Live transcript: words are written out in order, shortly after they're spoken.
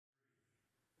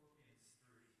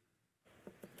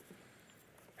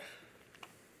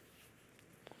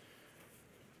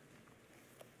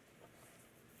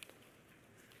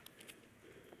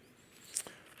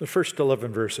The first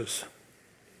 11 verses.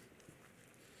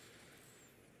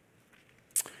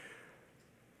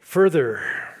 Further,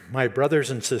 my brothers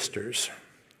and sisters,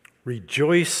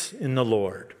 rejoice in the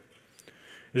Lord.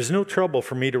 It is no trouble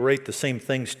for me to write the same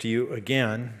things to you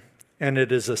again, and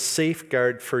it is a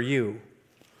safeguard for you.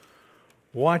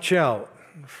 Watch out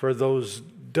for those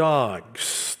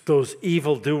dogs, those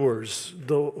evildoers,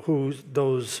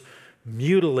 those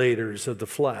mutilators of the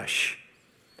flesh.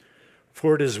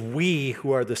 For it is we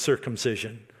who are the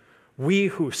circumcision, we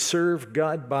who serve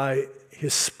God by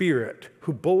His Spirit,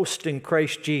 who boast in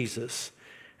Christ Jesus,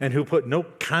 and who put no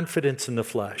confidence in the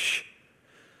flesh,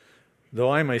 though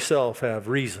I myself have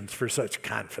reasons for such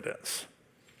confidence.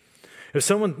 If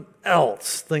someone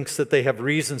else thinks that they have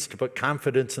reasons to put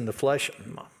confidence in the flesh,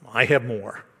 I have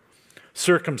more.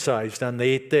 Circumcised on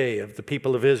the 8th day of the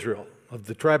people of Israel, of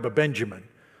the tribe of Benjamin,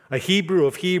 a Hebrew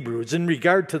of Hebrews, in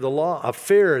regard to the law, a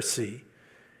Pharisee,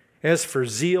 as for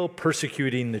zeal,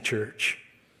 persecuting the church,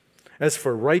 as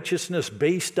for righteousness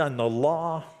based on the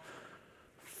law,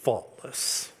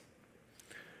 faultless.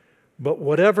 But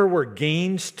whatever were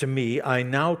gains to me, I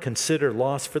now consider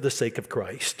loss for the sake of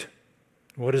Christ.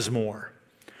 What is more,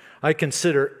 I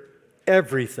consider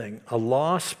everything a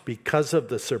loss because of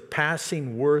the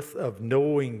surpassing worth of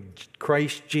knowing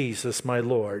Christ Jesus my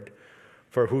Lord,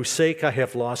 for whose sake I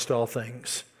have lost all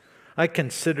things. I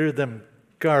consider them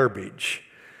garbage,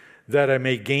 that I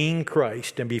may gain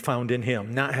Christ and be found in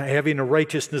Him, not having a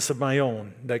righteousness of my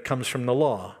own that comes from the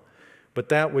law, but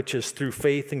that which is through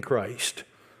faith in Christ,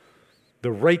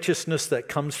 the righteousness that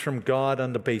comes from God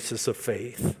on the basis of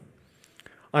faith.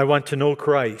 I want to know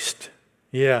Christ,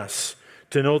 yes,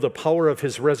 to know the power of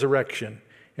His resurrection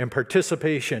and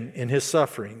participation in His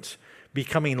sufferings,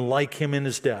 becoming like Him in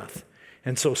His death,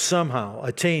 and so somehow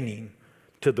attaining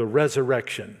to the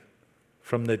resurrection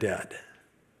from the dead.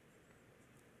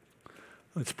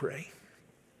 Let's pray.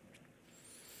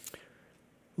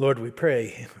 Lord, we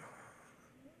pray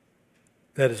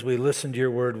that as we listen to your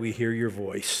word, we hear your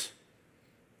voice.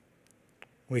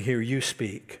 We hear you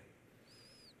speak.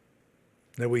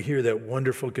 That we hear that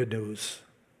wonderful good news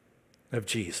of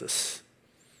Jesus.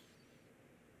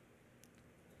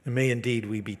 And may indeed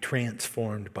we be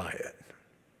transformed by it.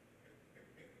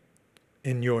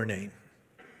 In your name,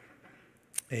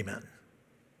 amen.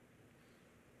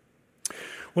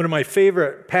 One of my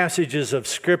favorite passages of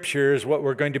Scripture is what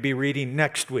we're going to be reading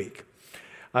next week.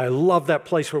 I love that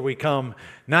place where we come.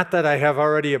 Not that I have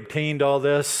already obtained all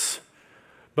this,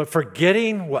 but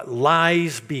forgetting what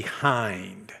lies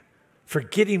behind.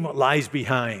 Forgetting what lies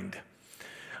behind.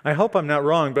 I hope I'm not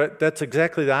wrong, but that's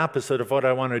exactly the opposite of what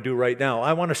I want to do right now.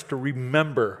 I want us to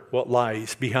remember what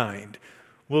lies behind.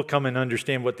 We'll come and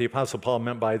understand what the Apostle Paul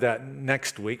meant by that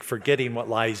next week, forgetting what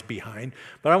lies behind.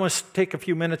 But I want to take a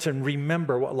few minutes and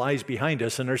remember what lies behind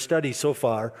us in our study so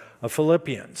far of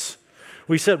Philippians.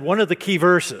 We said one of the key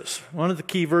verses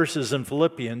in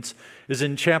Philippians is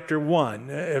in chapter 1,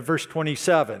 verse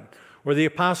 27, where the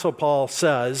Apostle Paul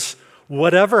says,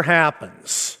 whatever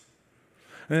happens.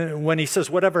 When he says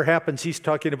whatever happens, he's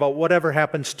talking about whatever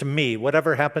happens to me,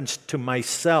 whatever happens to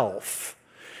myself.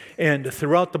 And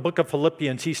throughout the book of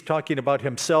Philippians, he's talking about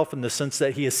himself in the sense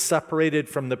that he is separated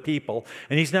from the people,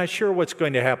 and he's not sure what's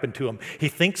going to happen to him. He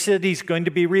thinks that he's going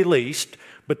to be released,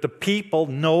 but the people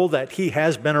know that he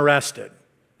has been arrested.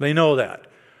 They know that.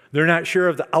 They're not sure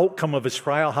of the outcome of his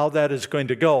trial, how that is going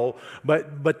to go,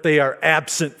 but they are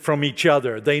absent from each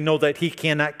other. They know that he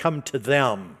cannot come to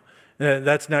them.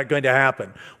 That's not going to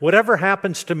happen. Whatever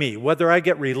happens to me, whether I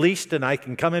get released and I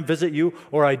can come and visit you,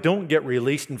 or I don't get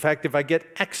released, in fact, if I get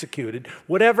executed,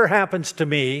 whatever happens to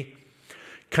me,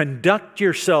 conduct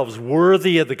yourselves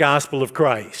worthy of the gospel of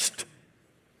Christ.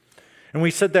 And we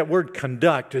said that word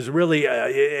conduct is really,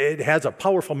 it has a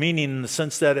powerful meaning in the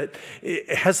sense that it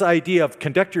has the idea of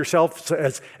conduct yourselves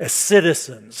as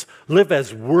citizens, live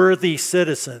as worthy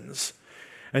citizens.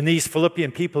 And these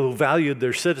Philippian people who valued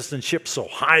their citizenship so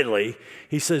highly,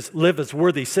 he says, live as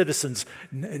worthy citizens,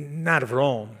 not of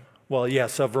Rome. Well,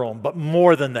 yes, of Rome, but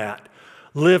more than that.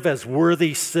 Live as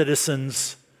worthy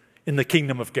citizens in the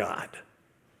kingdom of God.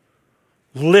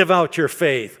 Live out your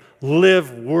faith.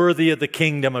 Live worthy of the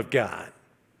kingdom of God.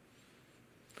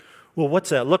 Well, what's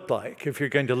that look like if you're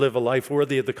going to live a life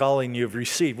worthy of the calling you've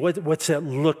received? What's that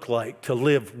look like to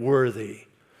live worthy?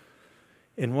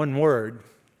 In one word,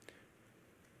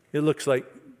 it looks like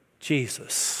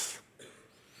Jesus.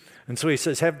 And so he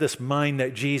says, have this mind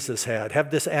that Jesus had.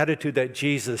 Have this attitude that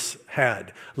Jesus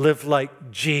had. Live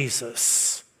like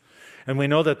Jesus. And we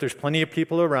know that there's plenty of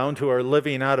people around who are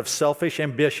living out of selfish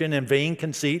ambition and vain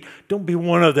conceit. Don't be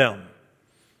one of them.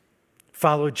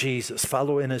 Follow Jesus.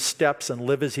 Follow in his steps and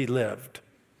live as he lived.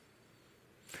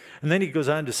 And then he goes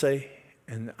on to say,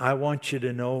 and I want you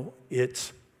to know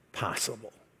it's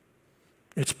possible.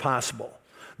 It's possible.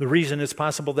 The reason it's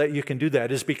possible that you can do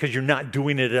that is because you're not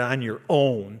doing it on your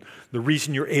own. The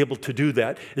reason you're able to do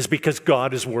that is because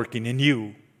God is working in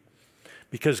you.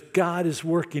 Because God is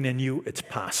working in you, it's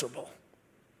possible.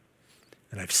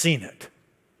 And I've seen it.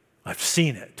 I've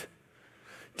seen it.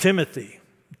 Timothy,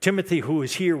 who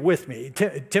is here with me,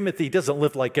 Timothy doesn't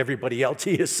live like everybody else.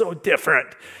 He is so different.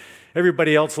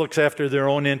 Everybody else looks after their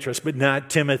own interests, but not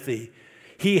Timothy.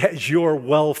 He has your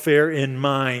welfare in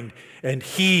mind, and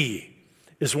he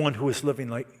is one who is living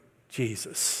like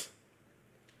Jesus.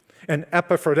 And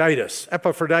Epaphroditus,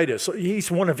 he's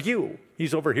one of you.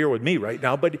 He's over here with me right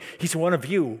now, but he's one of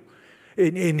you.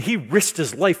 And he risked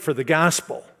his life for the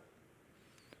gospel.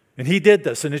 And he did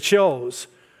this, and it shows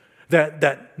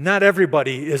that not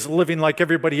everybody is living like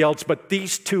everybody else, but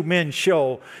these two men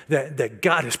show that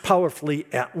God is powerfully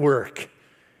at work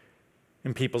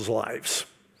in people's lives.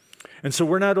 And so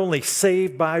we're not only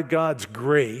saved by God's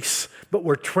grace, but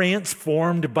we're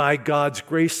transformed by God's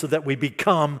grace so that we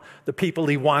become the people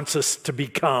he wants us to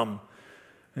become.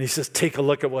 And he says, take a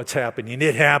look at what's happening.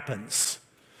 It happens.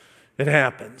 It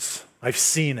happens. I've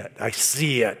seen it. I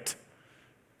see it.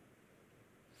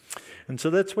 And so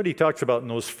that's what he talks about in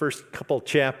those first couple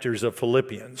chapters of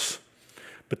Philippians.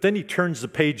 But then he turns the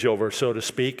page over, so to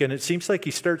speak, and it seems like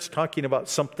he starts talking about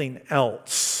something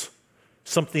else,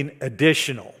 something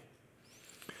additional.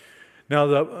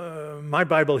 Now, my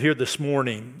Bible here this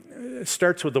morning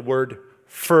starts with the word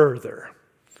further.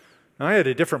 Now, I had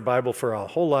a different Bible for a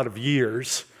whole lot of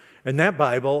years, and that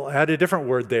Bible had a different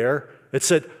word there. It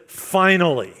said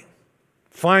finally.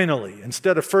 Finally.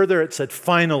 Instead of further, it said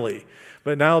finally.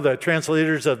 But now the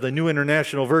translators of the New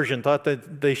International Version thought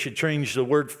that they should change the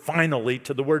word finally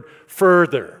to the word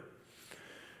further.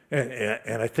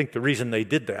 And I think the reason they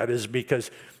did that is because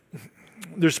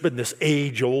there's been this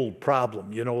age-old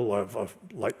problem, of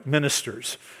like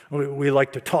ministers. We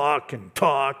like to talk and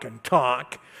talk and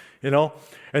talk,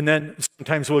 And then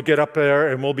sometimes we'll get up there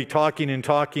and we'll be talking and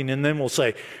talking, and then we'll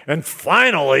say, and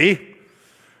finally,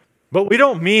 but we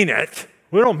don't mean it.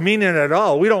 We don't mean it at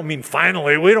all. We don't mean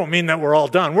finally. We don't mean that we're all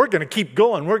done. We're going to keep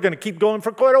going. We're going to keep going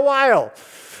for quite a while.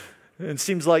 It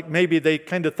seems like maybe they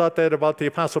kind of thought that about the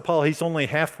Apostle Paul. He's only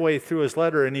halfway through his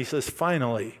letter, and he says,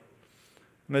 finally.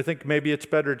 And I think maybe it's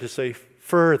better to say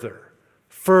further,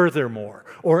 furthermore,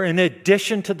 or in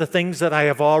addition to the things that I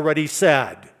have already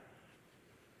said.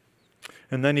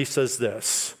 And then he says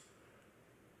this,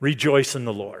 rejoice in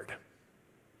the Lord.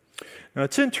 Now,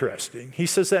 it's interesting. He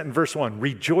says that in verse 1,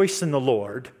 rejoice in the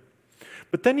Lord.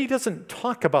 But then he doesn't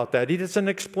talk about that. He doesn't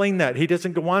explain that. He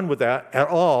doesn't go on with that at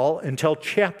all until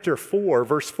chapter 4,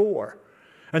 verse 4.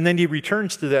 And then he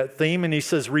returns to that theme and he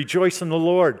says, rejoice in the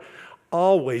Lord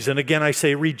always. And again, I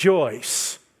say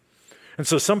rejoice. And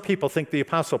so some people think the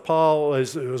Apostle Paul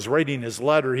was writing his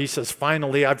letter. He says,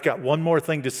 finally, I've got one more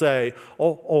thing to say.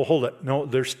 Oh, hold it. No,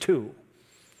 there's two.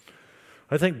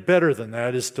 I think better than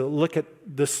that is to look at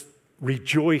this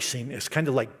rejoicing is kind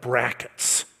of like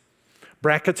brackets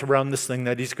around this thing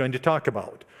that he's going to talk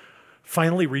about.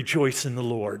 Finally, rejoice in the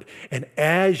Lord. And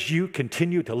as you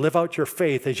continue to live out your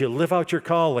faith, as you live out your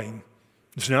calling,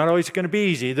 it's not always going to be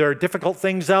easy. There are difficult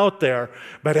things out there,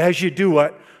 but as you do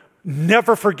it,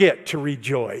 never forget to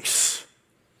rejoice.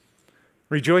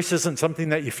 Rejoice isn't something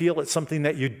that you feel, it's something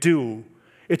that you do.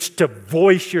 It's to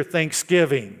voice your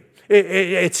thanksgiving.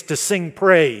 It's to sing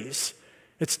praise.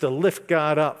 It's to lift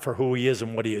God up for who he is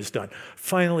and what he has done.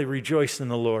 Finally, rejoice in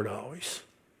the Lord always.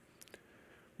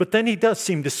 But then he does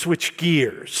seem to switch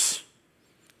gears.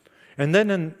 And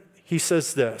then he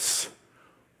says this,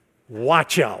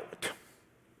 watch out.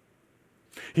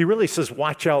 He really says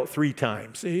watch out 3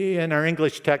 times. In our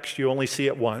English text, you only see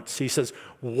it once. He says,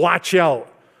 watch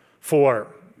out for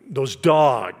those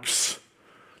dogs,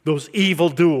 those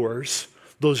evildoers,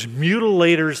 those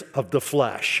mutilators of the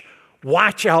flesh.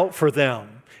 Watch out for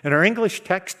them. In our English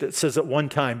text, it says it one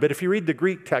time, but if you read the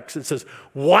Greek text, it says,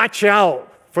 watch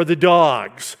out for the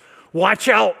dogs. Watch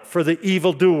out for the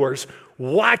evildoers.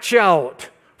 Watch out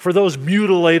for those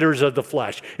mutilators of the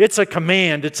flesh. It's a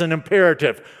command. It's an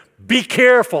imperative. Be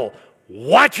careful.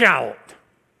 Watch out.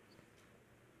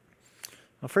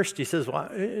 Well, first he says,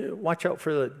 watch out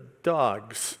for the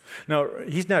dogs. Now,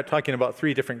 he's not talking about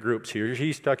 3 different groups here.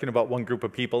 He's talking about one group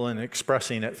of people and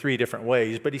expressing it 3 different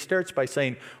ways. But he starts by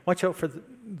saying, watch out for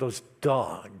those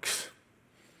dogs.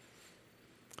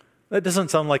 That doesn't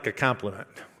sound like a compliment.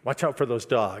 Watch out for those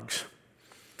dogs.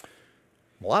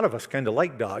 A lot of us kind of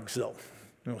like dogs, though.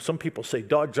 Some people say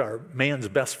dogs are man's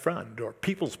best friend or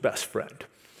people's best friend.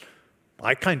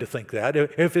 I kind of think that.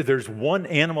 If there's one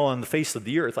animal on the face of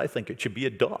the earth, I think it should be a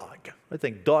dog. I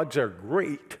think dogs are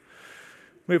great.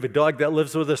 We have a dog that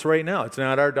lives with us right now. It's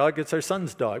not our dog, it's our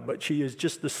son's dog, but she is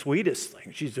just the sweetest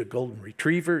thing. She's a golden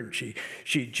retriever, and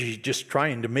she's just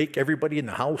trying to make everybody in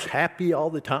the house happy all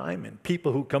the time, and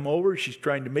people who come over, she's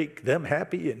trying to make them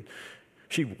happy, and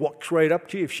she walks right up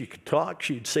to you. If she could talk,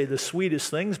 she'd say the sweetest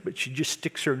things, but she just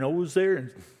sticks her nose there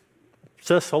and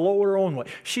says hello her own way.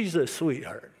 She's a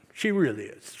sweetheart. She really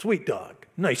is. Sweet dog.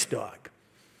 Nice dog.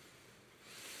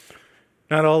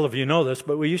 Not all of you know this,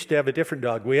 but we used to have a different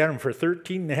dog. We had him for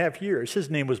 13 and a half years. His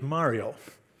name was Mario.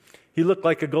 He looked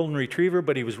like a golden retriever,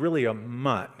 but he was really a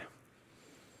mutt.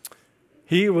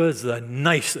 He was the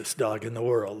nicest dog in the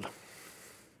world.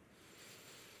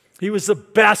 He was the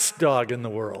best dog in the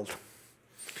world.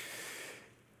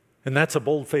 And that's a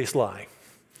bold-faced lie.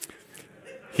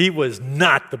 He was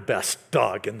not the best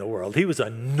dog in the world. He was a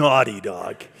naughty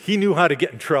dog. He knew how to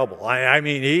get in trouble. I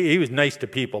mean, he was nice to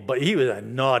people, but he was a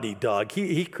naughty dog.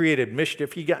 He created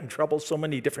mischief. He got in trouble so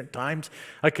many different times.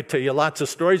 I could tell you lots of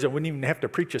stories. I wouldn't even have to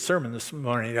preach a sermon this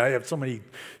morning. I have so many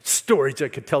stories I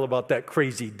could tell about that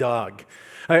crazy dog.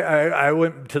 I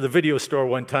went to the video store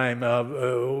one time.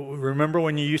 Remember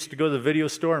when you used to go to the video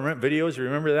store and rent videos? You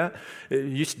remember that? You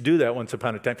used to do that once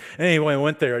upon a time. Anyway, I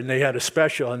went there and they had a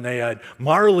special and they had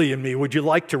Marley and Me. Would you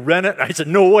like to rent it? I said,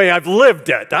 no way, I've lived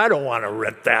it. I don't want to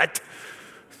rent that.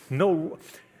 No.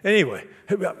 Anyway,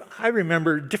 I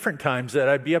remember different times that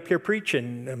I'd be up here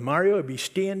preaching and Mario would be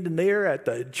standing there at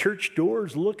the church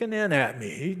doors looking in at me.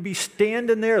 He'd be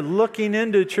standing there looking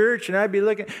into church and I'd be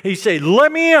looking. He'd say,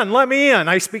 let me in, let me in.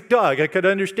 I speak dog. I could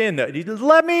understand that. He'd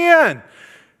let me in.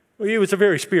 Well, he was a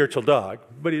very spiritual dog,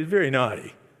 but he was very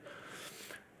naughty.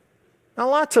 Now,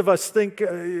 lots of us think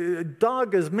a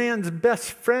dog is man's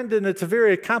best friend and it's a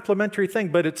very complimentary thing,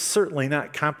 but it's certainly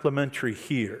not complimentary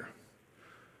here.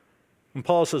 And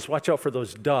Paul says, watch out for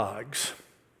those dogs.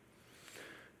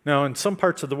 Now, in some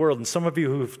parts of the world, and some of you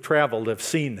who've traveled have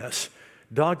seen this,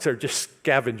 dogs are just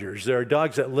scavengers. There are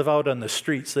dogs that live out on the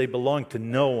streets. They belong to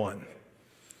no one.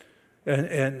 And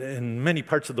in many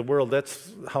parts of the world,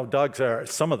 that's how dogs are,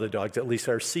 some of the dogs at least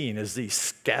are seen as these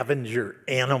scavenger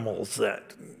animals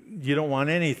that you don't want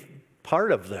any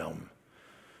part of them.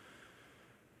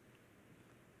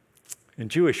 And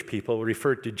Jewish people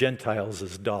referred to Gentiles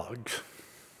as dogs.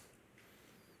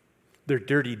 They're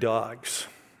dirty dogs.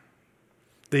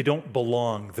 They don't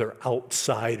belong. They're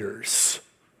outsiders.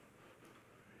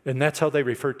 And that's how they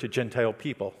refer to Gentile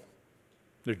people.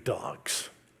 They're dogs.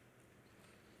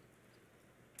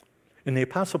 And the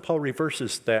Apostle Paul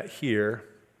reverses that here.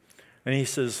 And he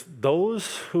says,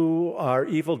 those who are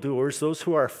evildoers, those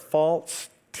who are false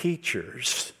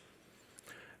teachers,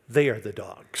 they are the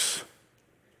dogs.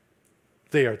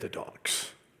 They are the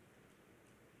dogs.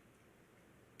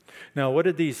 Now, what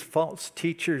did these false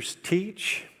teachers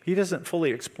teach? He doesn't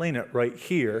fully explain it right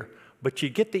here, but you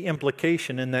get the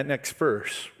implication in that next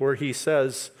verse where he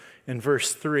says in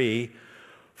verse 3,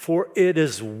 for it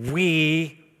is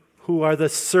we who are the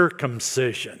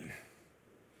circumcision.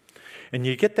 And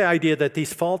you get the idea that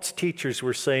these false teachers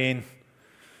were saying,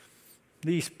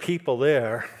 these people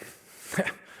there,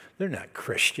 they're not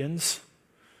Christians.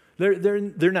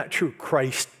 They're not true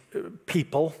Christ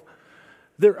people.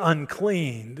 They're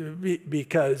unclean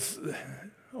because,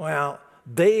 well,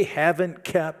 they haven't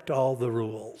kept all the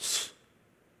rules.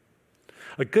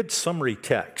 A good summary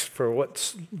text for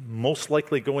what's most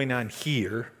likely going on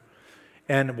here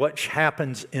and what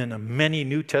happens in many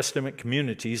New Testament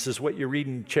communities is what you read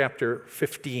in chapter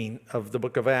 15 of the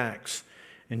book of Acts.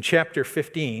 In chapter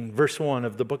 15, verse 1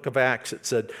 of the book of Acts, it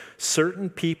said,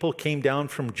 certain people came down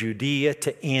from Judea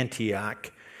to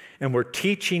Antioch and were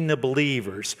teaching the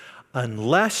believers,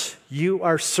 unless you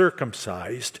are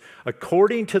circumcised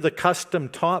according to the custom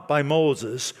taught by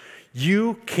Moses,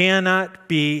 you cannot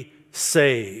be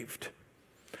saved.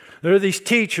 There are these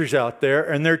teachers out there,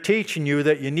 and they're teaching you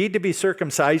that you need to be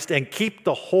circumcised and keep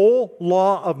the whole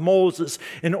law of Moses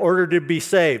in order to be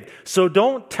saved. So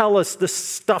don't tell us this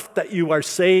stuff that you are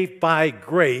saved by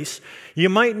grace. You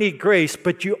might need grace,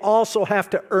 but you also have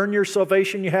to earn your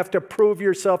salvation. You have to prove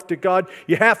yourself to God.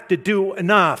 You have to do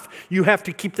enough. You have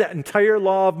to keep that entire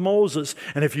law of Moses.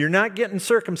 And if you're not getting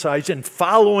circumcised and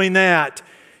following that,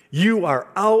 you are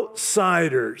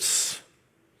outsiders.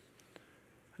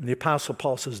 And the Apostle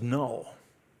Paul says, no.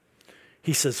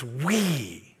 He says,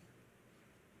 we,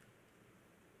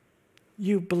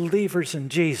 you believers in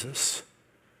Jesus,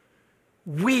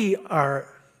 we are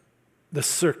the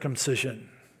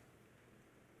circumcision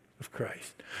of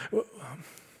Christ.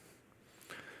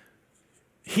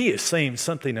 He is saying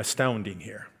something astounding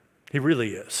here. He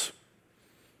really is.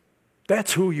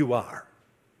 That's who you are.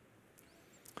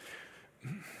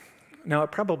 Now,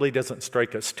 it probably doesn't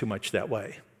strike us too much that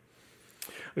way.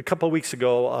 A couple of weeks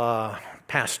ago,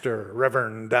 Pastor,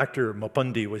 Reverend Dr.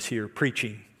 Mapundi was here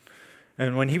preaching.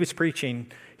 And when he was preaching,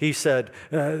 he said,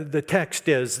 the text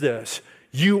is this: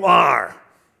 you are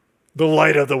the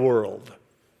light of the world.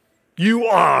 You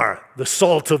are the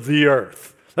salt of the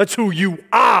earth. That's who you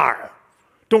are.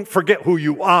 Don't forget who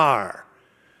you are.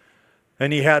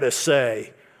 And he had to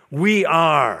say, we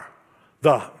are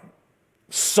the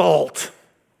salt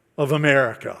of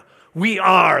America. We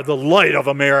are the light of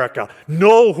America.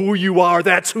 Know who you are.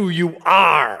 That's who you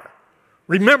are.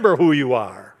 Remember who you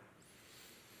are.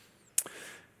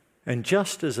 And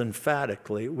just as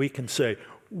emphatically, we can say,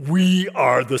 we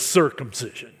are the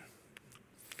circumcision.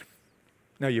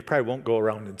 Now, you probably won't go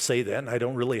around and say that, and I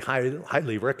don't really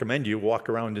highly recommend you walk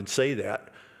around and say that.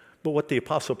 But what the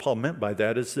Apostle Paul meant by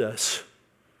that is this: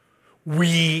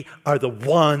 we are the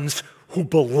ones who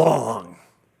belong.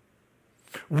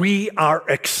 We are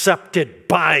accepted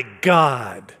by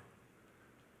God.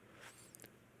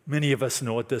 Many of us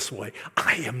know it this way: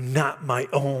 I am not my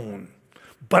own,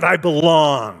 but I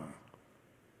belong,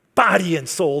 body and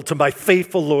soul, to my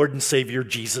faithful Lord and Savior,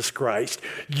 Jesus Christ.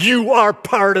 You are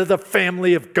part of the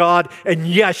family of God, and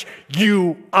yes,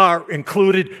 you are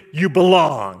included. You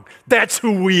belong. That's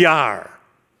who we are.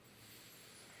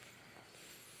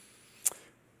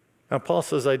 Now, Paul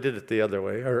says I did it the other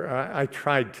way, or I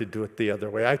tried to do it the other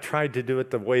way. I tried to do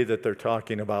it the way that they're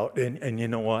talking about, and you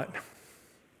know what?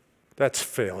 That's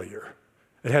failure.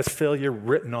 It has failure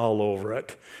written all over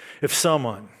it. If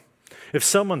someone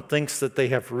thinks that they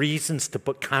have reasons to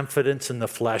put confidence in the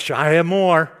flesh, I am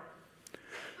more.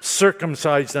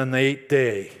 Circumcised on the 8th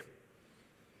day.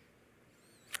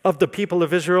 Of the people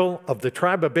of Israel, of the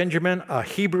tribe of Benjamin, a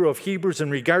Hebrew of Hebrews, in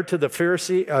regard to the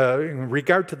Pharisee, in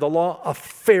regard to the law, a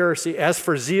Pharisee. As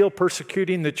for zeal,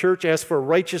 persecuting the church. As for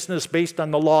righteousness based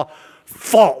on the law,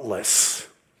 faultless.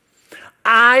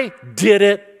 I did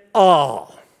it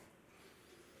all.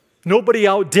 Nobody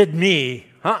outdid me.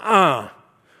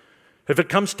 If it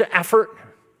comes to effort,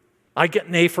 I get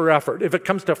an A for effort. If it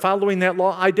comes to following that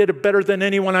law, I did it better than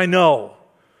anyone I know.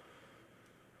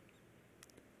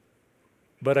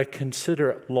 But I consider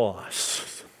it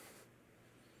loss,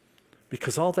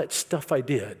 because all that stuff I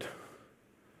did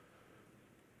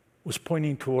was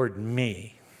pointing toward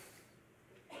me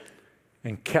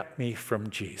and kept me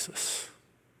from Jesus.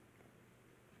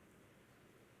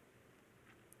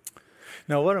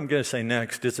 Now, what I'm going to say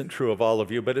next isn't true of all of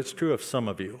you, but it's true of some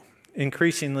of you.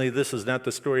 Increasingly, this is not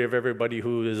the story of everybody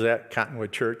who is at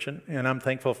Cottonwood Church, and I'm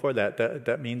thankful for that.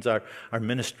 That means our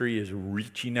ministry is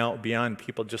reaching out beyond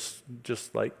people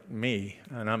just like me,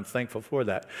 and I'm thankful for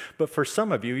that. But for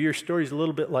some of you, your story is a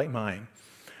little bit like mine.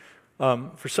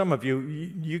 For some of you,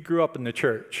 you grew up in the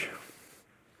church.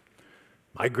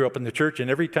 I grew up in the church,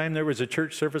 and every time there was a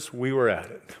church service, we were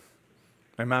at it.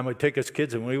 My mom would take us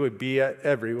kids, and we would be at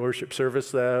every worship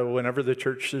service whenever the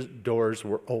church's doors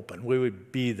were open. We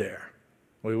would be there.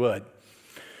 We would.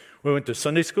 We went to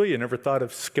Sunday school. You never thought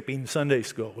of skipping Sunday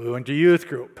school. We went to youth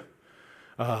group.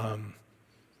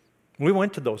 We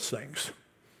went to those things.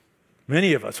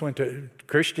 Many of us went to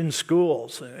Christian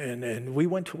schools, and we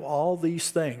went to all these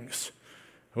things.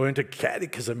 We went to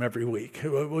catechism every week,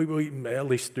 we at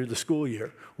least through the school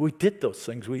year. We did those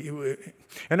things,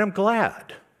 and I'm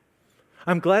glad.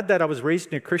 I'm glad that I was raised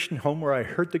in a Christian home where I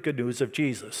heard the good news of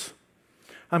Jesus.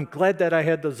 I'm glad that I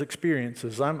had those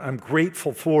experiences. I'm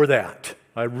grateful for that.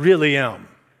 I really am.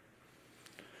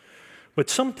 But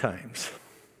sometimes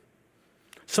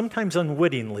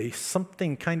unwittingly,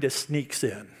 something kind of sneaks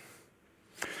in.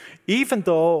 Even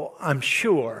though I'm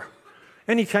sure,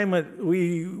 anytime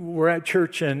we were at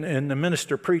church and the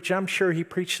minister preached, I'm sure he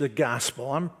preached the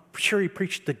gospel. I'm sure he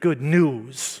preached the good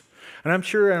news. And I'm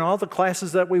sure in all the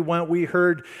classes that we went, we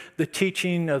heard the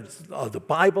teaching of the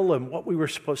Bible and what we were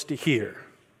supposed to hear.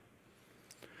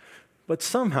 But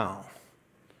somehow,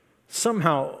 some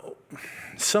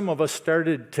of us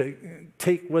started to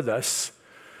take with us,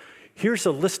 here's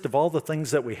a list of all the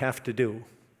things that we have to do.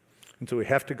 And so we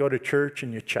have to go to church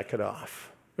and you check it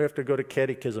off. We have to go to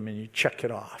catechism and you check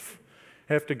it off.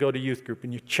 We have to go to youth group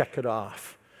and you check it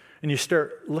off. And you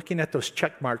start looking at those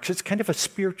check marks. It's kind of a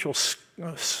spiritual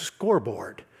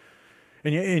scoreboard.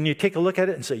 And you take a look at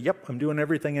it and say, yep, I'm doing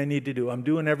everything I need to do. I'm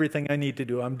doing everything I need to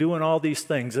do. I'm doing all these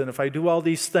things. And if I do all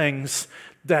these things,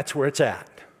 that's where it's at.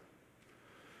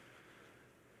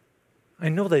 I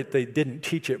know that they didn't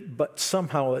teach it, but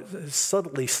somehow it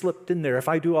subtly slipped in there. If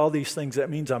I do all these things,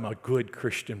 that means I'm a good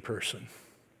Christian person.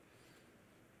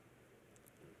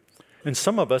 And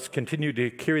some of us continue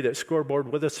to carry that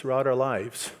scoreboard with us throughout our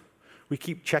lives. We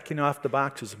keep checking off the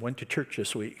boxes. Went to church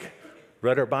this week,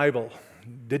 read our Bible,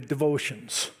 did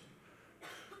devotions,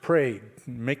 prayed,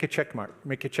 make a check mark,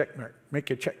 make a check mark, make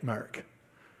a check mark.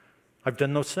 I've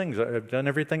done those things. I've done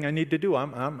everything I need to do.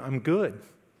 I'm good.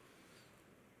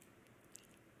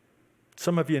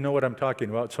 Some of you know what I'm talking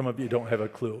about. Some of you don't have a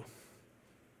clue.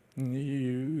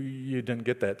 You didn't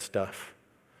get that stuff.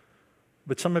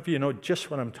 But some of you know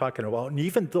just what I'm talking about. And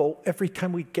even though every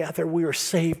time we gather we are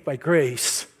saved by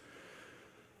grace,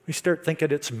 we start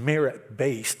thinking it's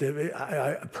merit-based,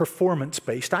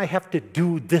 performance-based. I have to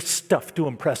do this stuff to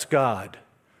impress God.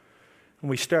 And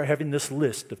we start having this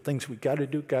list of things we got to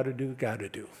do, got to do, got to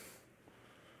do.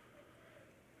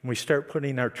 And we start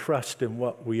putting our trust in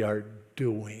what we are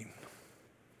doing.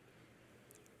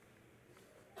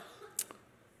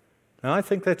 Now, I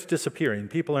think that's disappearing.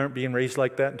 People aren't being raised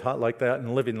like that and taught like that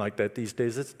and living like that these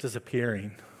days. It's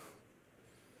disappearing.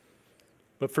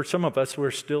 But for some of us, we're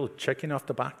still checking off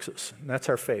the boxes. And that's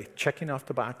our faith, checking off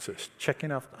the boxes,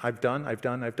 checking off, I've done.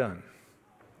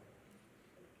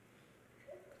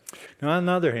 Now, on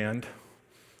the other hand,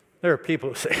 there are people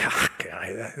who say,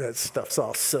 God, that stuff's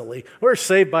all silly. We're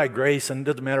saved by grace and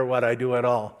it doesn't matter what I do at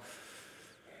all.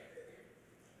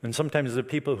 And sometimes the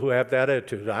people who have that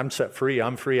attitude, I'm set free,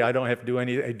 I'm free, I don't have to do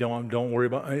anything, don't worry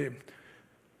about it.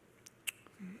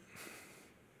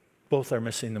 Both are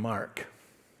missing the mark.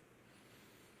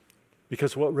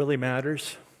 Because what really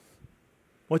matters,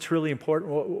 what's really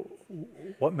important,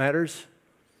 what matters?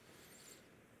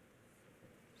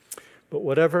 But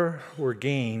whatever were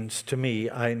gains to me,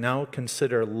 I now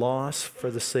consider loss for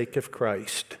the sake of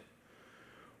Christ.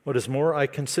 What is more, I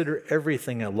consider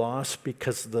everything a loss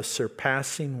because of the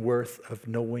surpassing worth of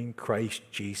knowing Christ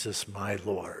Jesus my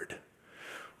Lord.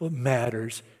 What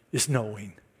matters is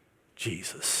knowing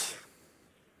Jesus.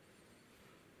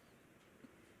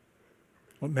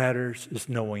 What matters is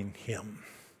knowing Him.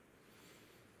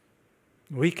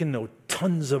 We can know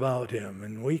tons about Him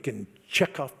and we can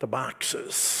check off the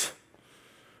boxes.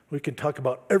 We can talk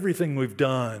about everything we've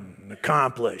done and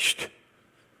accomplished.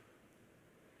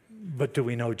 But do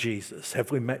we know Jesus?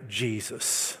 Have we met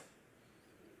Jesus?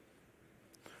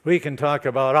 We can talk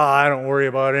about, I don't worry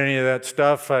about any of that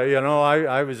stuff.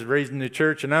 I was raised in the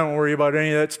church and I don't worry about any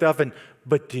of that stuff.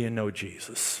 But do you know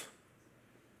Jesus?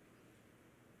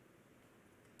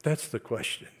 That's the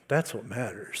question. That's what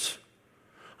matters.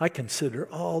 I consider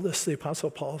all this, the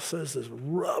Apostle Paul says, is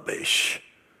rubbish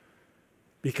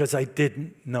because I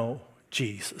didn't know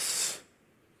Jesus.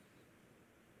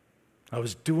 I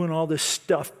was doing all this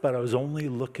stuff, but I was only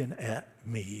looking at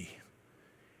me.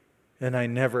 And I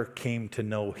never came to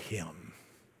know Him.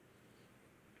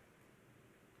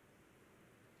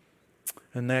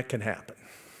 And that can happen.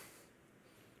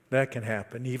 That can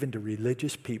happen even to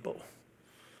religious people.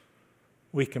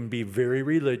 We can be very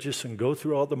religious and go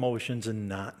through all the motions and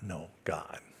not know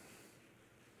God.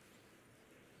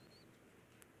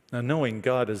 Now, knowing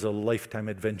God is a lifetime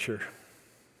adventure.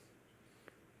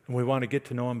 And we want to get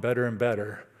to know Him better and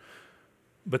better.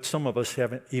 But some of us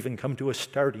haven't even come to a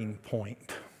starting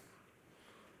point.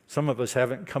 Some of us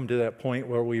haven't come to that point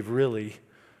where we've really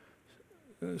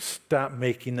stopped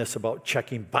making this about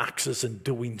checking boxes and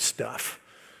doing stuff.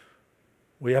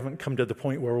 We haven't come to the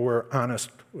point where we're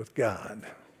honest with God.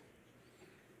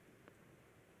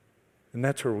 And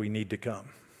that's where we need to come,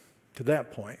 to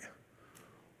that point,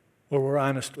 where we're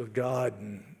honest with God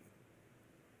and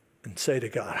say to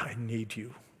God, I need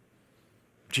you.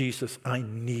 Jesus, I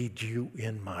need you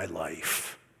in my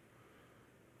life.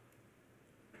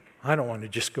 I don't want to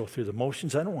just go through the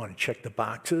motions. I don't want to check the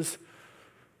boxes.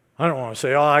 I don't want to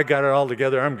say, I got it all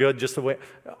together. I'm good just the way.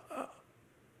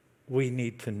 We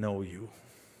need to know you.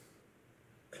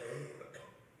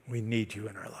 We need you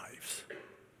in our lives.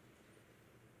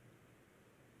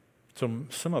 So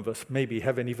some of us maybe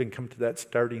haven't even come to that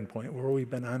starting point where we've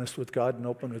been honest with God and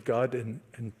open with God and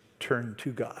turned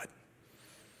to God.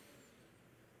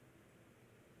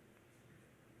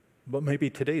 But maybe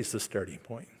today's the starting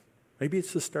point. Maybe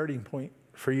it's the starting point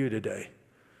for you today.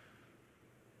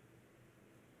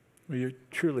 Where you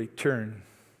truly turn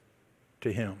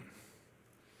to Him.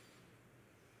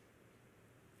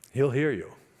 He'll hear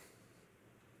you.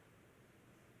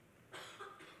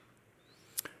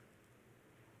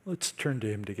 Let's turn to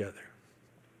Him together.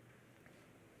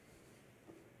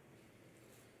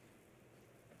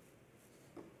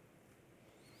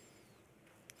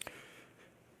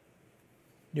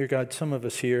 Dear God, some of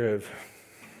us here have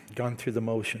gone through the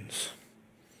motions.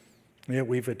 Yeah,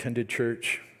 we've attended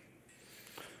church.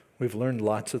 We've learned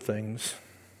lots of things.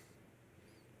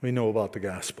 We know about the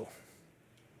gospel.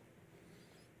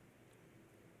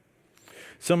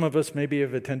 Some of us maybe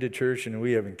have attended church and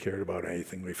we haven't cared about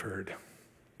anything we've heard.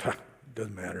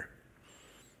 Doesn't matter.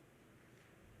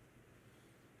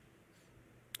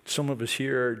 Some of us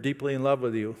here are deeply in love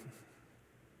with you,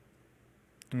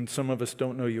 and some of us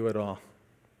don't know you at all.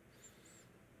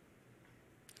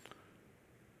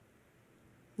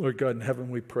 Lord God in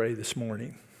heaven, we pray this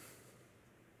morning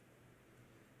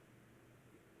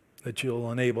that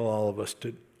you'll enable all of us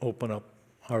to open up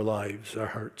our lives, our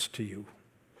hearts to you,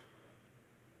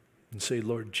 and say,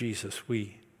 Lord Jesus,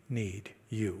 we need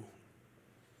you.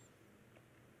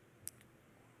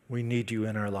 We need you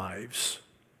in our lives.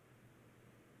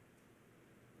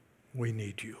 We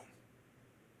need you.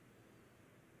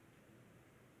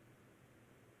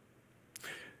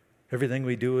 Everything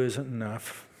we do isn't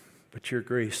enough, but your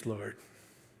grace, Lord.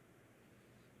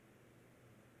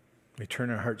 We turn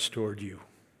our hearts toward you.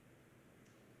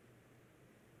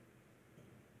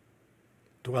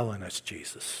 Dwell in us,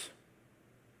 Jesus.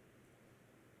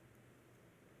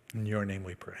 In your name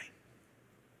we pray.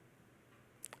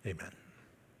 Amen.